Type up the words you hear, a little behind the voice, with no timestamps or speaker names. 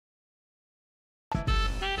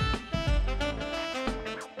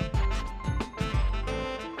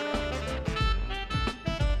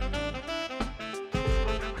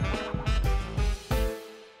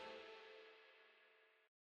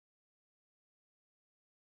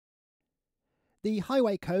The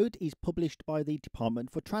Highway Code is published by the Department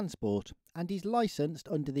for Transport and is licensed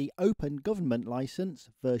under the Open Government Licence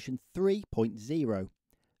version 3.0.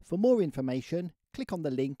 For more information, click on the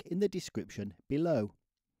link in the description below.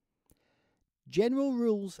 General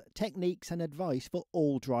rules, techniques and advice for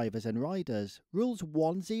all drivers and riders. Rules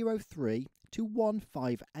 103 to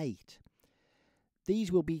 158.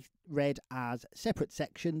 These will be read as separate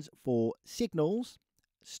sections for signals,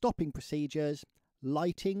 stopping procedures,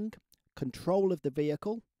 lighting, control of the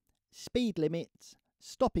vehicle, speed limits,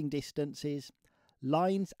 stopping distances,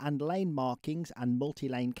 lines and lane markings and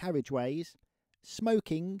multi-lane carriageways,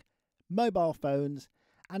 smoking, mobile phones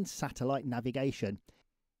and satellite navigation.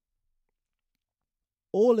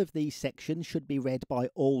 All of these sections should be read by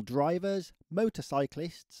all drivers,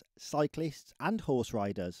 motorcyclists, cyclists and horse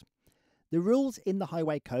riders. The rules in the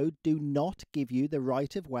Highway Code do not give you the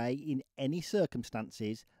right of way in any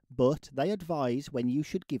circumstances, but they advise when you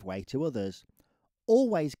should give way to others.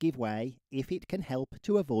 Always give way if it can help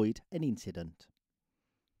to avoid an incident.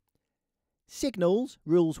 Signals,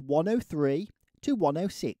 Rules 103 to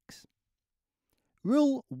 106.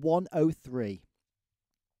 Rule 103.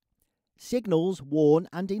 Signals warn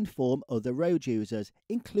and inform other road users,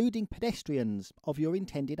 including pedestrians, of your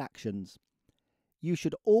intended actions. You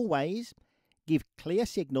should always give clear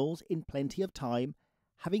signals in plenty of time,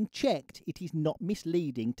 having checked it is not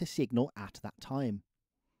misleading to signal at that time.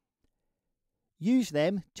 Use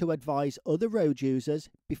them to advise other road users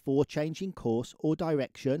before changing course or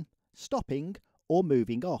direction, stopping or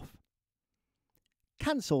moving off.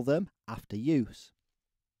 Cancel them after use.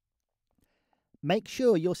 Make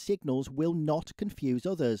sure your signals will not confuse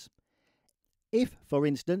others. If, for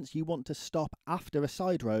instance, you want to stop after a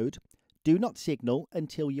side road, do not signal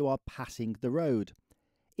until you are passing the road.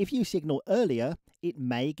 If you signal earlier, it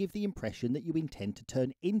may give the impression that you intend to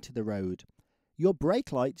turn into the road. Your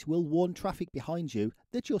brake lights will warn traffic behind you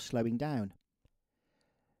that you're slowing down.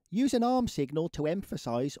 Use an arm signal to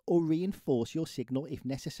emphasise or reinforce your signal if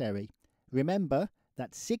necessary. Remember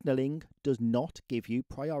that signalling does not give you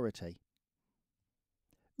priority.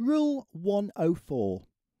 Rule 104.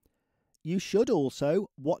 You should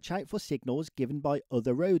also watch out for signals given by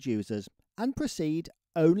other road users and proceed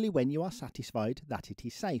only when you are satisfied that it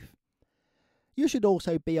is safe. You should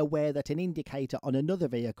also be aware that an indicator on another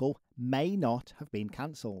vehicle may not have been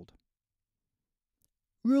cancelled.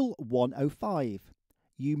 Rule 105.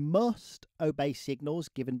 You must obey signals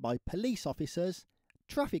given by police officers,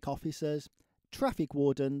 traffic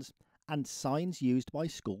wardens, and signs used by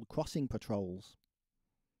school crossing patrols.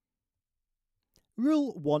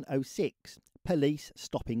 Rule 106. Police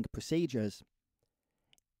stopping procedures.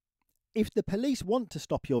 If the police want to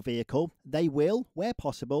stop your vehicle, they will, where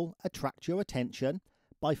possible, attract your attention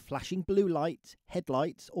by flashing blue lights,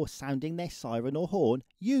 headlights, or sounding their siren or horn,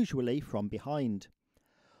 usually from behind,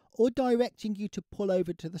 or directing you to pull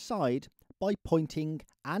over to the side by pointing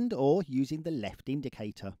and/or using the left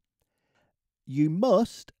indicator. You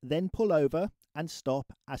must then pull over and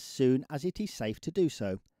stop as soon as it is safe to do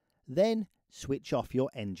so. Then switch off your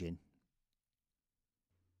engine.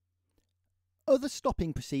 Other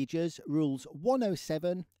stopping procedures, Rules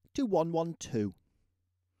 107 to 112.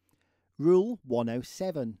 Rule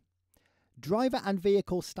 107. Driver and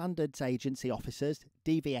Vehicle Standards Agency officers,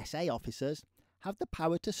 DVSA officers, have the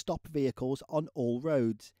power to stop vehicles on all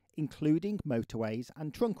roads, including motorways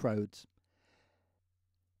and trunk roads.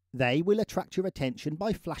 They will attract your attention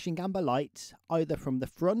by flashing amber lights, either from the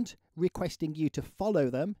front, requesting you to follow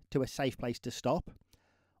them to a safe place to stop,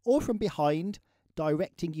 or from behind,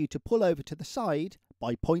 directing you to pull over to the side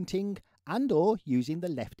by pointing and/or using the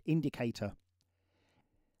left indicator.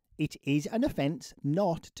 It is an offence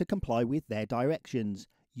not to comply with their directions.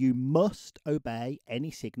 You must obey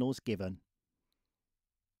any signals given.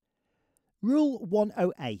 Rule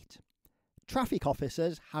 108. Traffic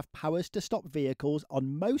officers have powers to stop vehicles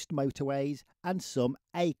on most motorways and some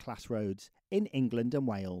A-class roads in England and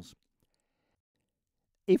Wales.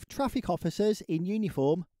 If traffic officers in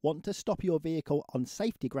uniform want to stop your vehicle on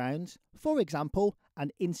safety grounds, for example,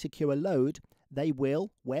 an insecure load, they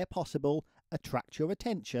will, where possible, attract your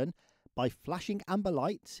attention by flashing amber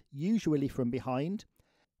lights, usually from behind,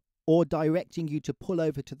 or directing you to pull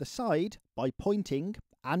over to the side by pointing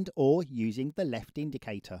and/or using the left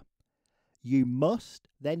indicator. You must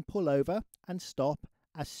then pull over and stop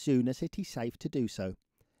as soon as it is safe to do so.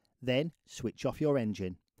 Then switch off your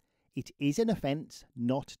engine. It is an offence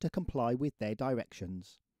not to comply with their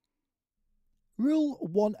directions. Rule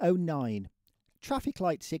 109. Traffic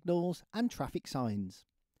light signals and traffic signs.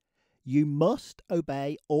 You must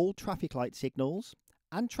obey all traffic light signals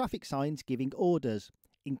and traffic signs giving orders,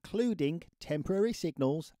 including temporary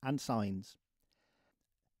signals and signs.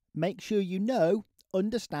 Make sure you know,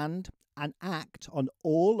 understand and act on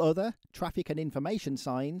all other traffic and information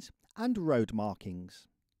signs and road markings.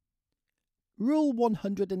 Rule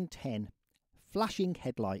 110. Flashing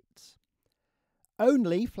headlights.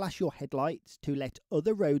 Only flash your headlights to let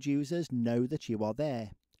other road users know that you are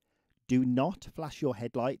there. Do not flash your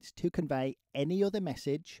headlights to convey any other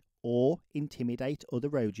message or intimidate other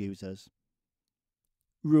road users.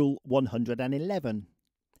 Rule 111.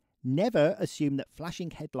 Never assume that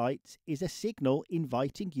flashing headlights is a signal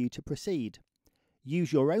inviting you to proceed.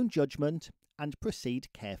 Use your own judgment and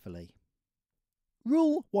proceed carefully.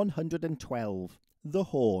 Rule 112. The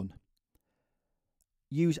horn.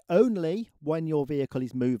 Use only when your vehicle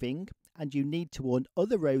is moving and you need to warn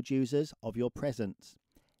other road users of your presence.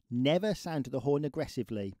 Never sound the horn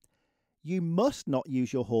aggressively. You must not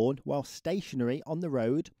use your horn while stationary on the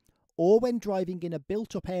road or when driving in a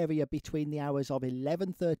built-up area between the hours of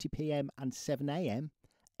 11:30 p.m. and 7 a.m,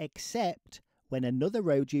 except when another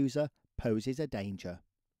road user poses a danger.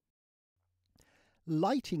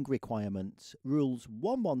 Lighting requirements, Rules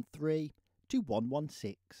 113 to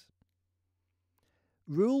 116.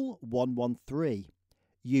 Rule 113.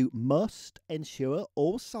 You must ensure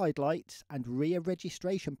all side lights and rear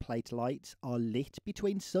registration plate lights are lit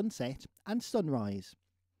between sunset and sunrise.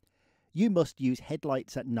 You must use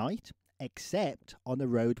headlights at night, except on a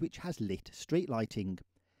road which has lit street lighting.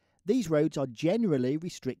 These roads are generally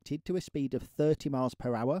restricted to a speed of 30 miles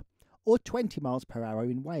per hour or 20 miles per hour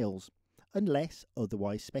in Wales, unless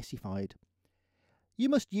otherwise specified. You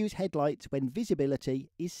must use headlights when visibility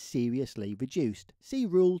is seriously reduced. See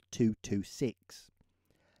Rule 226.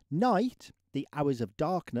 Night, the hours of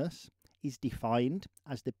darkness, is defined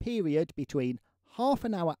as the period between half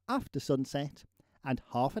an hour after sunset and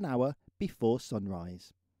half an hour before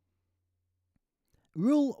sunrise.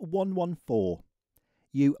 Rule 114.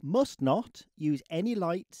 You must not use any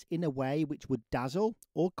lights in a way which would dazzle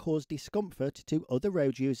or cause discomfort to other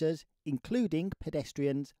road users, including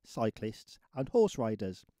pedestrians, cyclists and horse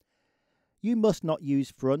riders. You must not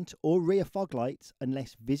use front or rear fog lights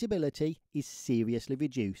unless visibility is seriously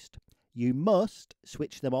reduced. You must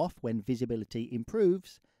switch them off when visibility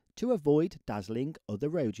improves to avoid dazzling other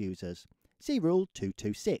road users. See Rule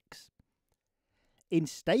 226. In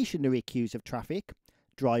stationary queues of traffic,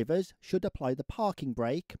 drivers should apply the parking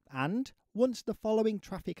brake and, once the following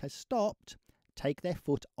traffic has stopped, take their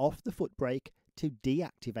foot off the foot brake to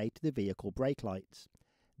deactivate the vehicle brake lights.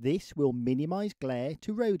 This will minimise glare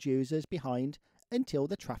to road users behind until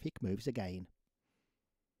the traffic moves again.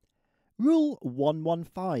 Rule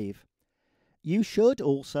 115. You should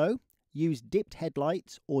also use dipped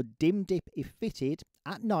headlights or dim dip if fitted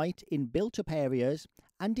at night in built-up areas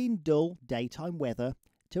and in dull daytime weather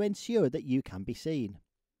to ensure that you can be seen.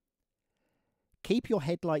 Keep your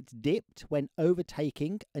headlights dipped when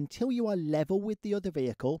overtaking until you are level with the other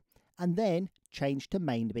vehicle and then change to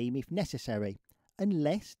main beam if necessary,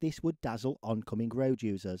 unless this would dazzle oncoming road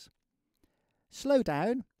users. Slow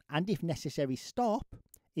down and if necessary stop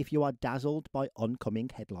if you are dazzled by oncoming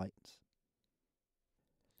headlights.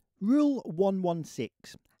 Rule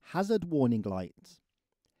 116. Hazard warning lights.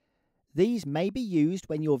 These may be used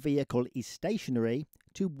when your vehicle is stationary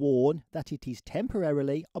to warn that it is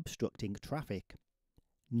temporarily obstructing traffic.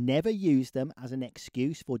 Never use them as an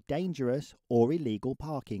excuse for dangerous or illegal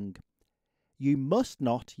parking. You must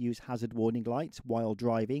not use hazard warning lights while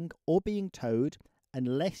driving or being towed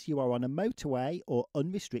unless you are on a motorway or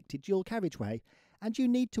unrestricted dual carriageway and you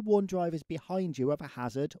need to warn drivers behind you of a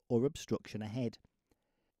hazard or obstruction ahead.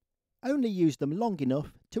 Only use them long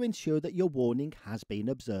enough to ensure that your warning has been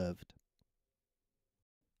observed.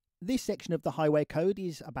 This section of the Highway Code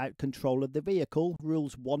is about control of the vehicle,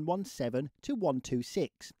 Rules 117 to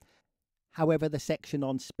 126. However, the section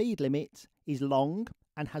on speed limits is long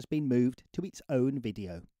and has been moved to its own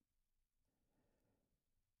video.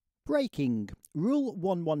 Braking, Rule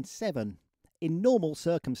 117. In normal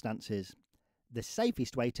circumstances, the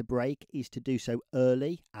safest way to brake is to do so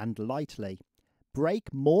early and lightly.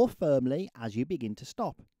 Brake more firmly as you begin to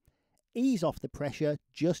stop. Ease off the pressure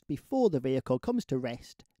just before the vehicle comes to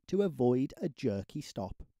rest to avoid a jerky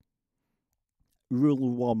stop.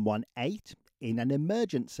 Rule 118. In an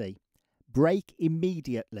emergency, brake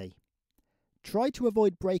immediately. Try to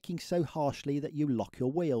avoid braking so harshly that you lock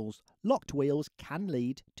your wheels. Locked wheels can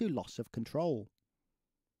lead to loss of control.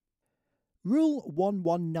 Rule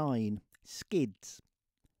 119. Skids.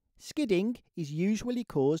 Skidding is usually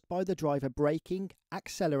caused by the driver braking,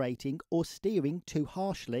 accelerating or steering too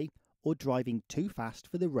harshly or driving too fast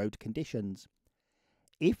for the road conditions.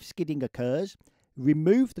 If skidding occurs,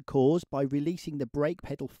 remove the cause by releasing the brake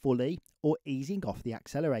pedal fully or easing off the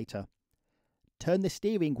accelerator. turn the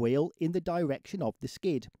steering wheel in the direction of the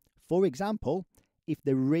skid. For example, if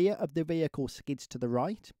the rear of the vehicle skids to the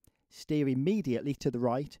right, steer immediately to the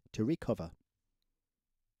right to recover.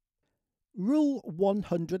 Rule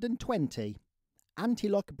 120.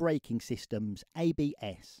 Anti-lock braking systems,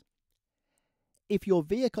 ABS. If your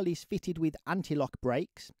vehicle is fitted with anti-lock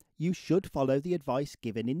brakes, you should follow the advice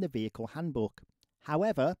given in the vehicle handbook.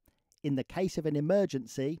 However, in the case of an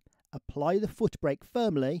emergency, apply the foot brake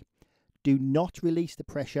firmly. Do not release the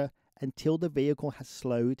pressure until the vehicle has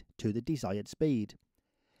slowed to the desired speed.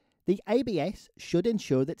 The ABS should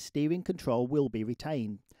ensure that steering control will be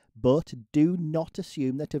retained, but do not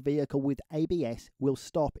assume that a vehicle with ABS will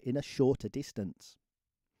stop in a shorter distance.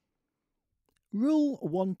 Rule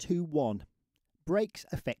 121. Brakes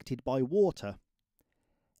affected by water.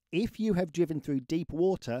 If you have driven through deep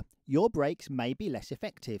water, your brakes may be less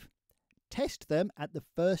effective. Test them at the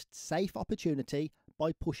first safe opportunity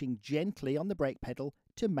by pushing gently on the brake pedal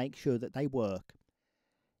to make sure that they work.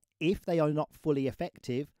 If they are not fully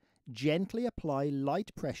effective, gently apply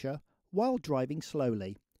light pressure while driving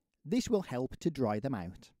slowly. This will help to dry them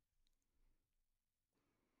out.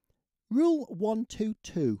 Rule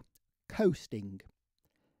 122. Coasting.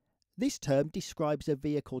 This term describes a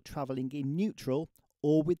vehicle travelling in neutral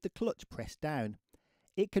or with the clutch pressed down.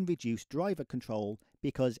 It can reduce driver control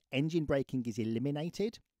because engine braking is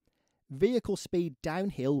eliminated. Vehicle speed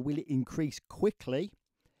downhill will increase quickly.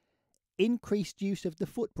 Increased use of the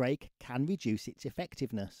foot brake can reduce its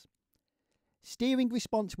effectiveness. Steering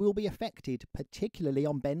response will be affected, particularly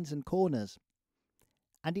on bends and corners,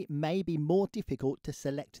 and it may be more difficult to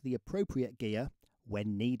select the appropriate gear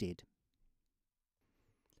when needed.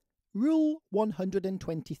 Rule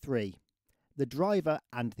 123. The driver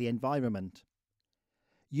and the environment.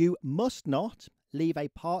 You must not leave a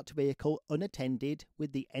parked vehicle unattended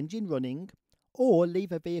with the engine running, or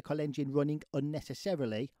leave a vehicle engine running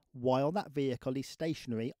unnecessarily while that vehicle is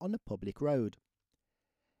stationary on a public road.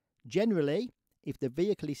 Generally, if the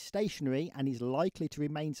vehicle is stationary and is likely to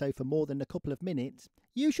remain so for more than a couple of minutes,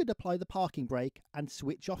 you should apply the parking brake and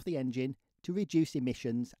switch off the engine to reduce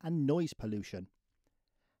emissions and noise pollution.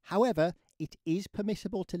 However, it is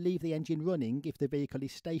permissible to leave the engine running if the vehicle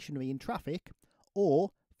is stationary in traffic or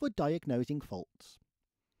for diagnosing faults.